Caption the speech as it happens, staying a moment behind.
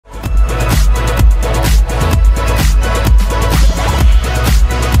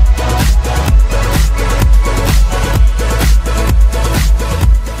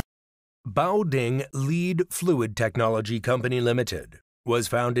Baoding Lead Fluid Technology Company Limited was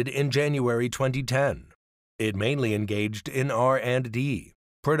founded in January 2010. It mainly engaged in R&D,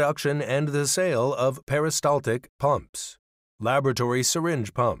 production and the sale of peristaltic pumps, laboratory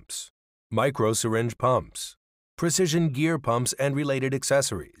syringe pumps, micro-syringe pumps, precision gear pumps and related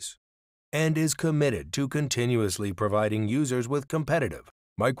accessories, and is committed to continuously providing users with competitive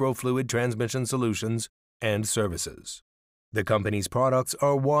microfluid transmission solutions and services. The company's products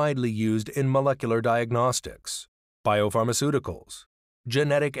are widely used in molecular diagnostics, biopharmaceuticals,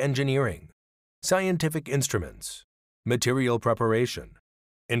 genetic engineering, scientific instruments, material preparation,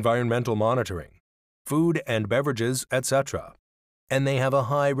 environmental monitoring, food and beverages, etc. And they have a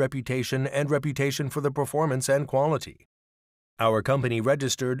high reputation for the performance and quality. Our company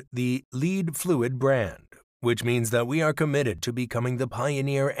registered the Lead Fluid brand, which means that we are committed to becoming the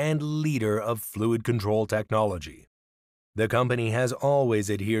pioneer and leader of fluid control technology. The company has always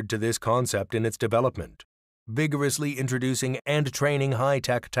adhered to this concept in its development, vigorously introducing and training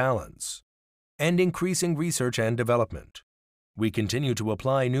high-tech talents, and increasing research and development. We continue to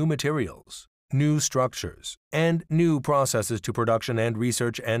apply new materials, new structures, and new processes to production and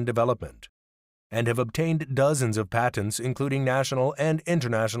research and development, and have obtained dozens of patents including national and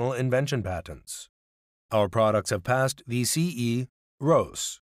international invention patents. Our products have passed the CE,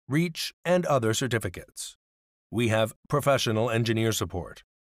 ROS, REACH, and other certificates. We have professional engineer support,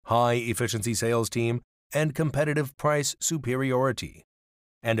 high-efficiency sales team, and competitive price superiority,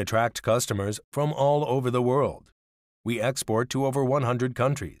 and attract customers from all over the world. We export to over 100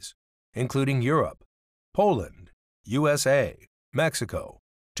 countries, including Europe, Poland, USA, Mexico,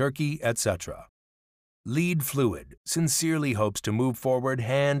 Turkey, etc. Lead Fluid sincerely hopes to move forward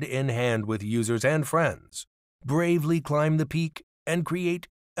hand in hand with users and friends, bravely climb the peak, and create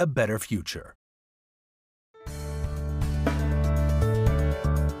a better future.